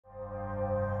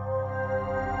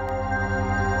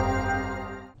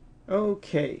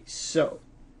Okay, so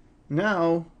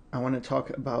now I want to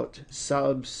talk about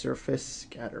subsurface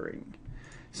scattering.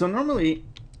 So normally,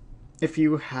 if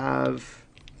you have,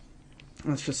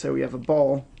 let's just say we have a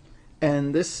ball,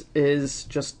 and this is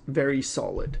just very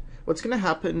solid. What's going to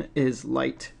happen is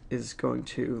light is going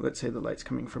to, let's say the light's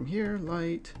coming from here,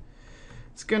 light.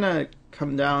 It's going to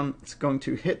come down, it's going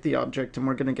to hit the object, and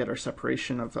we're going to get our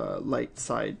separation of light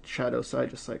side, shadow side,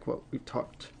 just like what we've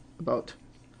talked about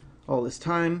all this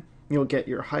time. You'll get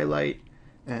your highlight,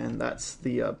 and that's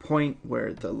the point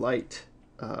where the light,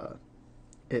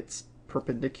 it's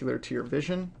perpendicular to your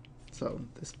vision. So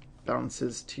this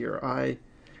bounces to your eye,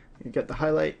 you get the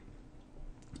highlight,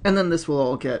 and then this will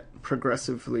all get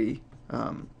progressively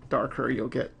darker. You'll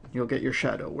get your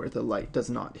shadow where the light does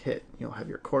not hit. You'll have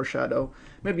your core shadow.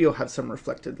 Maybe you'll have some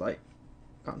reflected light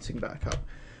bouncing back up.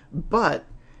 But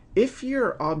if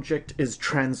your object is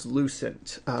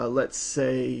translucent, let's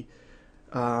say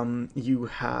you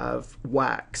have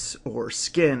wax or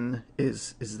skin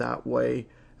is that way.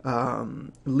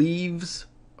 Leaves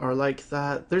are like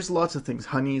that. There's lots of things.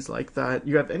 Honey's like that.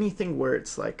 You have anything where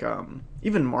it's like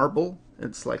even marble,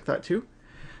 it's like that too.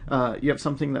 You have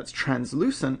something that's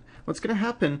translucent. What's going to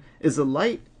happen is the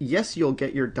light, yes, you'll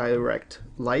get your direct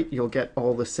light, you'll get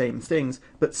all the same things,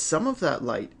 but some of that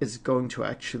light is going to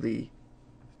actually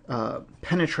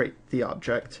penetrate the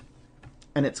object,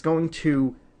 and it's going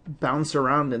to bounce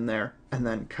around in there and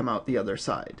then come out the other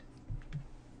side.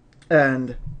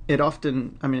 And it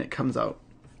often, I mean, it comes out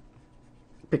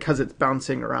because it's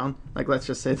bouncing around. Like, let's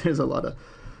just say there's a lot of,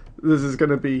 this is going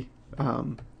to be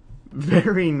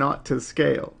very not to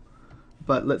scale,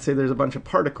 but let's say there's a bunch of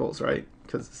particles, right?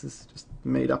 Because this is just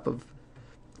made up of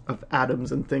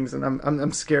atoms and things, and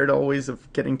I'm scared always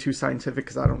of getting too scientific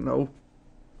because I don't know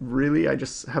really. I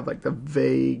just have like the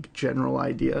vague general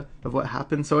idea of what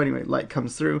happens. So anyway, light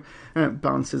comes through and it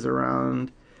bounces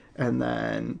around, and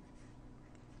then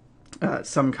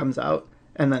some comes out,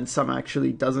 and then some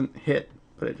actually doesn't hit,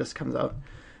 but it just comes out.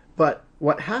 But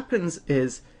what happens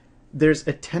is there's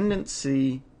a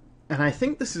tendency, and I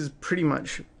think this is pretty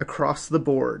much across the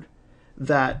board,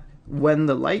 that when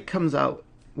the light comes out,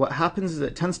 what happens is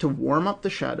it tends to warm up the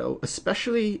shadow,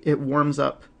 especially it warms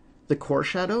up the core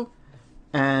shadow,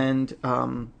 and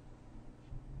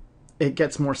it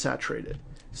gets more saturated.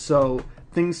 So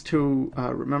things to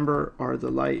remember are the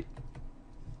light,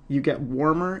 you get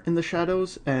warmer in the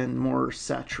shadows and more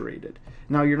saturated.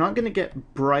 Now you're not going to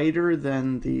get brighter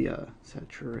than the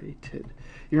saturated.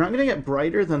 You're not going to get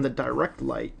brighter than the direct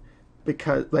light,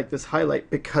 because like this highlight,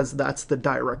 because that's the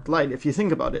direct light. If you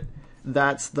think about it,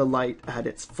 that's the light at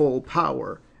its full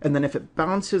power. And then if it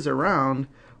bounces around,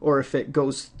 or if it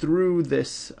goes through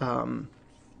this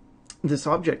this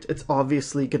object, it's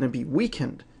obviously going to be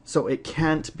weakened, so it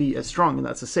can't be as strong. And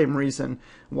that's the same reason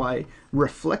why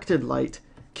reflected light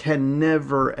can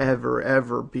never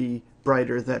ever be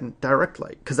brighter than direct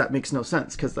light, because that makes no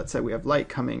sense. Because let's say we have light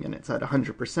coming and it's at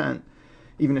 100%,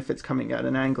 even if it's coming at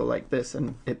an angle like this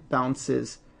and it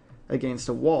bounces against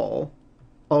a wall,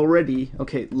 already,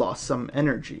 okay, lost some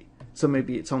energy. So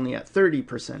maybe it's only at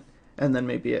 30%, and then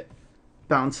maybe it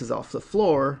bounces off the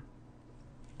floor,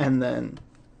 and then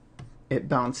it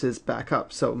bounces back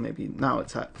up. So maybe now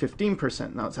it's at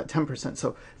 15%, now it's at 10%.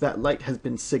 So that light has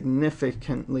been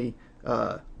significantly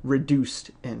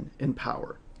reduced in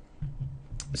power.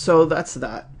 So that's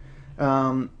that.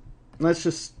 Let's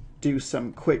just do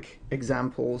some quick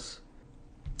examples.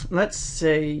 Let's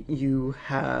say you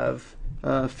have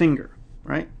a finger,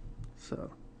 right?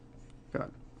 So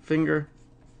got finger,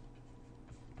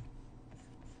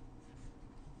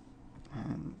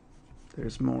 and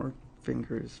there's more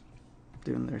fingers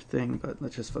doing their thing, but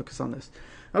let's just focus on this.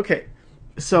 Okay,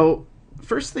 so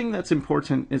first thing that's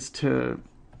important is to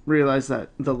realize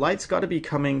that the light's got to be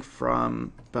coming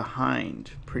from behind,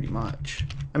 pretty much.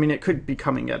 I mean, it could be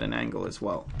coming at an angle as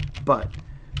well, but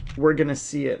we're going to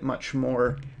see it much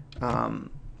more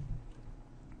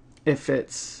if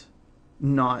it's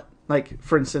not, like,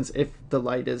 for instance, if the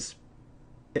light is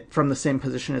from the same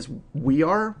position as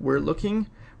we're looking,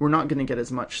 we're not going to get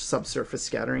as much subsurface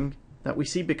scattering that we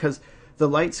see, because the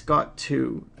light's got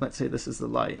to, let's say this is the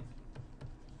light,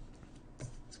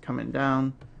 it's coming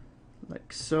down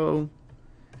like so,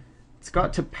 it's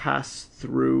got to pass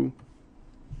through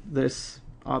this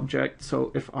object.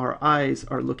 So if our eyes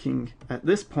are looking at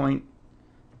this point,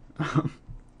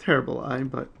 terrible eye,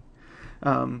 but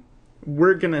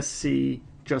we're gonna see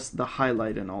just the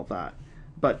highlight and all that.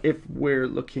 But if we're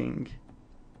looking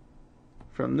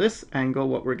from this angle,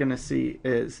 what we're gonna see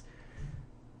is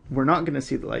we're not going to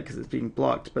see the light because it's being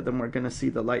blocked, but then we're going to see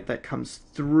the light that comes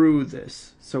through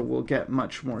this. So we'll get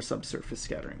much more subsurface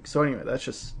scattering. So anyway, that's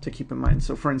just to keep in mind.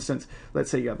 So for instance,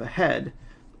 let's say you have a head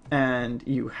and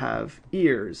you have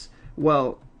ears.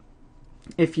 Well,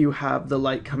 if you have the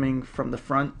light coming from the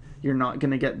front, you're not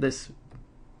going to get this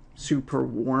super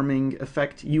warming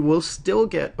effect. You will still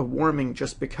get a warming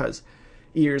just because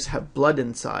ears have blood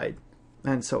inside,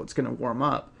 and so it's going to warm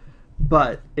up.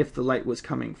 But if the light was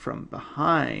coming from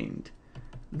behind,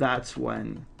 that's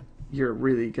when you're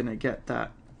really going to get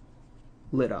that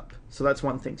lit up. So that's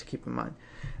one thing to keep in mind.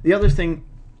 The other thing,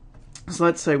 so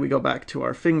let's say we go back to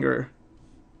our finger.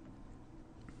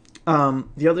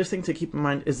 The other thing to keep in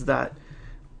mind is that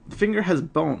the finger has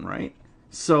bone, right?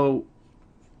 So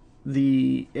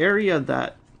the area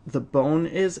that the bone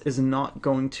is not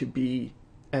going to be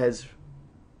as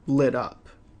lit up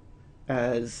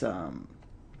as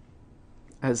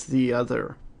the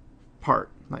other part,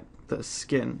 like the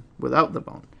skin without the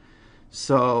bone.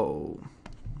 So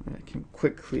I can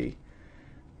quickly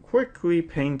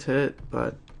paint it,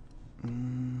 but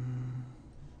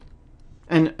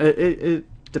and it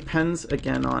depends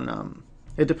again on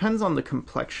it depends on the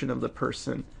complexion of the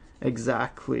person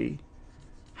exactly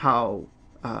how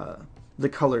the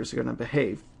colors are going to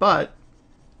behave. But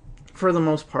for the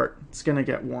most part, it's going to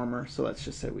get warmer. So let's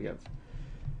just say we have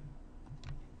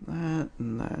that,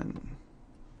 and then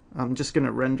I'm just going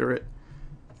to render it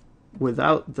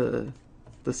without the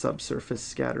subsurface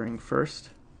scattering first.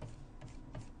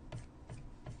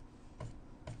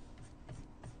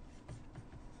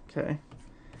 Okay.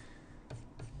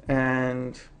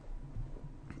 And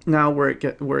now where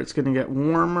it's going to get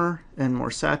warmer and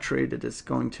more saturated is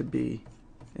going to be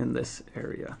in this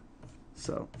area.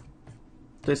 So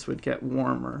this would get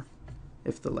warmer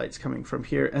if the light's coming from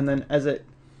here. And then as it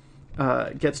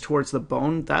gets towards the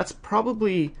bone, that's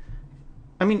probably,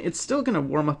 I mean, it's still going to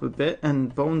warm up a bit,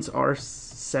 and bones are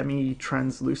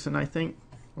semi-translucent, I think.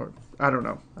 Or I don't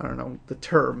know the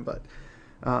term, but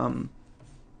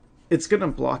it's going to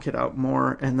block it out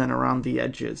more, and then around the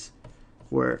edges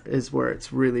where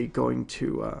it's really going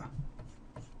to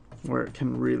where it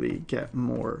can really get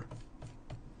more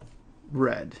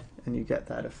red, and you get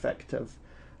that effect of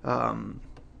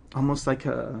almost like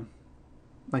a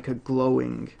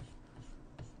glowing,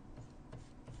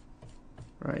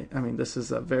 right? I mean, this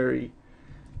is a very,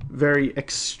 very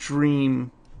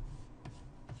extreme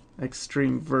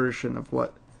version of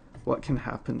what can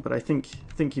happen, but I think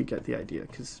you get the idea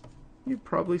because you've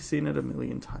probably seen it a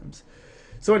million times.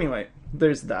 So anyway,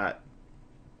 there's that.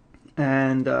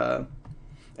 And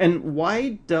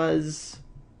why does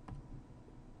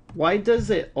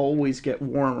it always get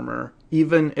warmer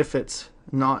even if it's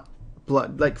not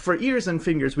blood? Like for ears and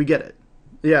fingers, we get it.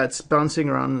 Yeah, it's bouncing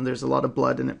around and there's a lot of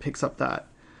blood and it picks up that.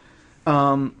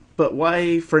 But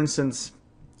why, for instance,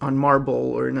 on marble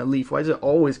or in a leaf, why does it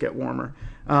always get warmer?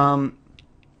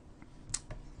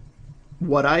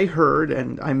 What I heard,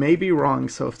 and I may be wrong,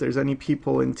 so if there's any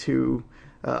people into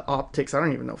optics, I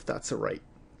don't even know if that's the right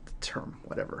term,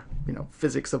 whatever,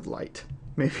 physics of light,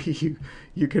 maybe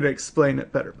you could explain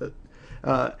it better, but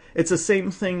it's the same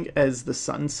thing as the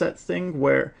sunset thing,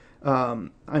 where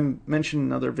I mentioned in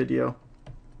another video,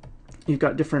 you've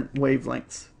got different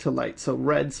wavelengths to light. So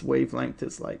red's wavelength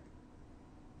is like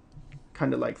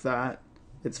kind of like that.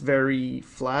 It's very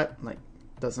flat, like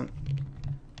doesn't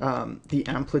the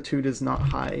amplitude is not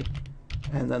high,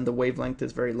 and then the wavelength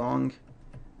is very long.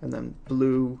 And then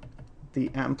blue,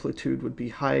 the amplitude would be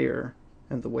higher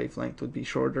and the wavelength would be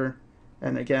shorter.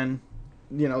 And again,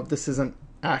 this isn't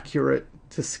accurate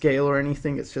to scale or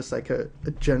anything. It's just like a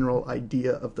general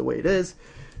idea of the way it is.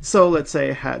 So let's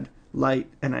say I had light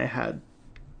and I had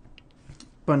a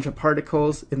bunch of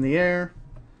particles in the air,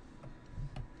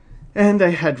 and I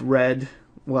had red.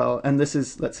 Well, and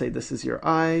let's say this is your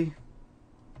eye.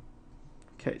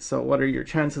 Okay, so what are your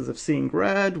chances of seeing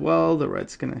red? Well, the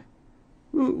red's gonna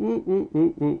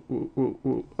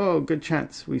oh, good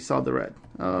chance we saw the red.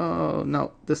 Oh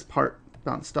no, this part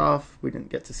bounced off, we didn't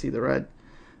get to see the red.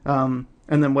 And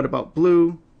then what about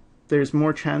blue? There's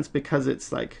more chance because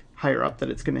it's like higher up that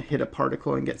it's going to hit a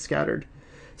particle and get scattered.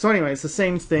 So anyway, it's the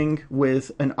same thing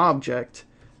with an object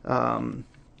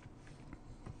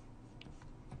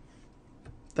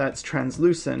that's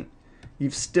translucent.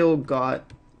 You've still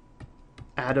got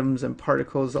atoms and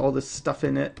particles, all this stuff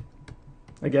in it.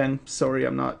 Again, sorry,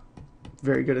 I'm not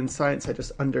very good in science. I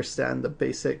just understand the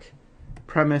basic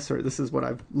premise, or this is what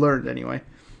I've learned anyway.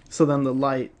 So then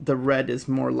the red is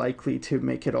more likely to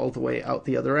make it all the way out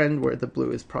the other end, where the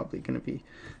blue is probably going to be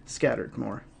scattered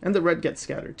more. And the red gets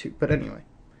scattered too, but anyway.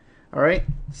 All right,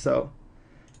 so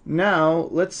now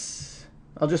let's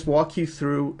I'll just walk you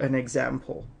through an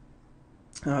example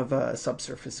of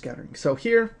subsurface scattering. So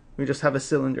here we just have a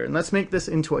cylinder, and let's make this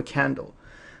into a candle.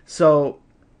 So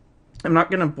I'm not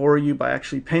going to bore you by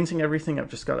actually painting everything. I've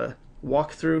just got to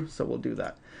walk through, so we'll do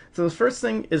that. So the first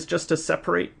thing is just to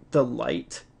separate the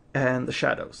light and the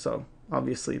shadow. So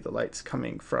obviously the light's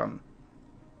coming from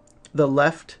the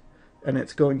left and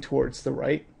it's going towards the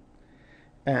right,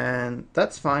 and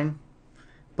that's fine,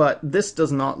 but this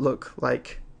does not look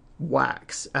like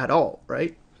wax at all,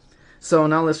 right? So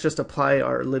now let's just apply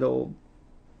our little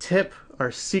tip,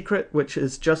 our secret, which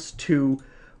is just to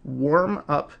warm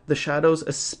up the shadows,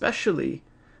 especially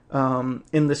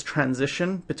in this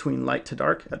transition between light to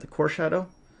dark at the core shadow.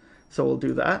 So we'll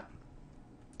do that.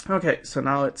 Okay, so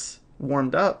now it's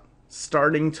warmed up,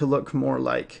 starting to look more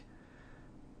like,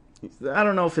 I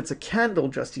don't know if it's a candle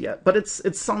just yet, but it's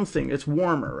something. It's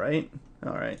warmer, right?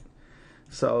 All right.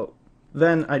 So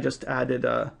then I just added,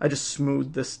 I just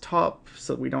smoothed this top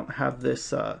so we don't have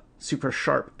this super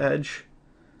sharp edge.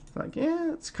 Like,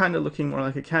 yeah, it's kind of looking more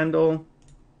like a candle.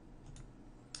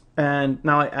 And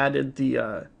now I added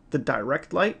the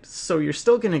direct light, so you're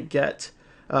still going to get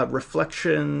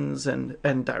reflections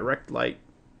and direct light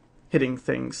hitting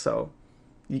things. So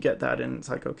you get that, and it's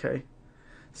like, okay,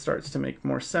 starts to make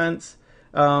more sense.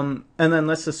 And then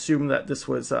let's assume that this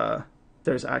was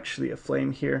there's actually a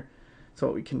flame here. So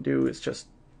what we can do is just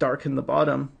darken the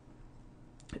bottom,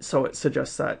 so it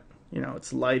suggests that, you know,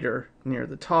 it's lighter near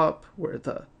the top where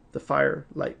the fire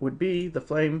light would be, the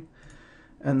flame,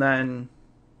 and then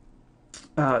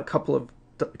a couple of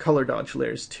color dodge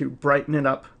layers to brighten it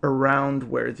up around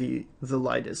where the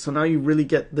light is. So now you really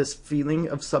get this feeling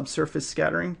of subsurface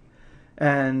scattering,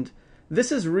 and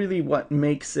this is really what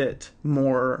makes it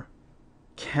more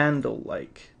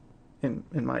candle-like, in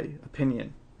my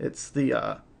opinion. It's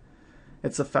the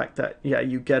fact that, yeah,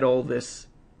 you get all this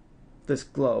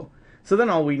glow. So then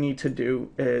all we need to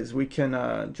do is we can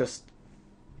I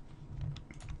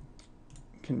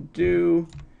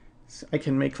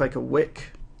can make like a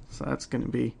wick. So that's going to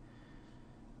be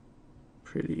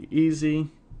pretty easy.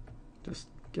 Just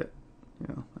get, you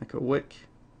know, like a wick,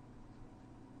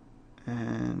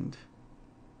 and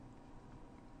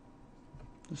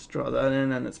just draw that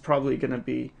in, and it's probably going to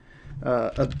be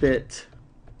a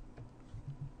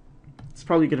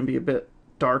bit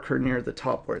darker near the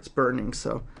top where it's burning,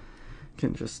 so you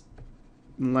can just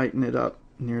lighten it up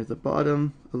near the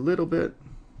bottom a little bit,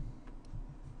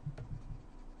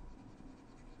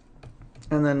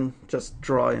 and then just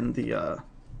draw in the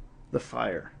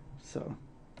fire. So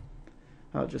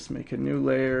I'll just make a new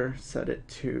layer, set it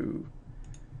to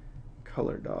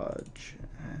color dodge,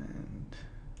 and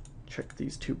check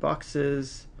these two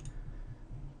boxes.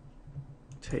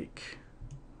 Take,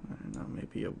 I don't know,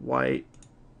 maybe a white.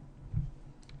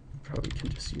 Probably can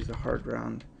just use a hard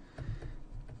round,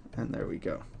 and there we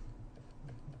go.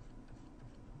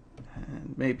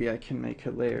 And maybe I can make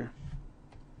a layer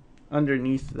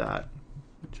underneath that,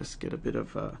 just get a bit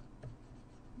of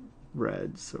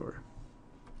reds or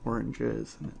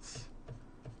oranges, and it's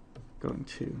going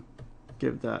to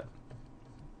give that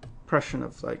impression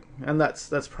of like, and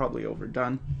that's probably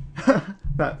overdone.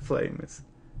 That flame it's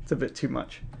a bit too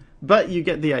much, but you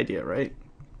get the idea, right?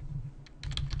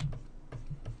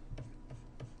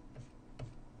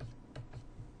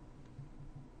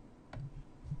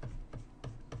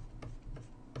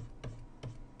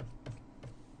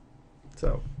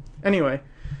 So anyway,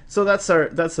 so that's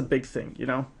a big thing, you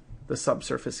know, the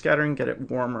subsurface scattering, get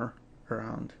it warmer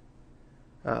around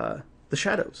the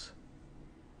shadows.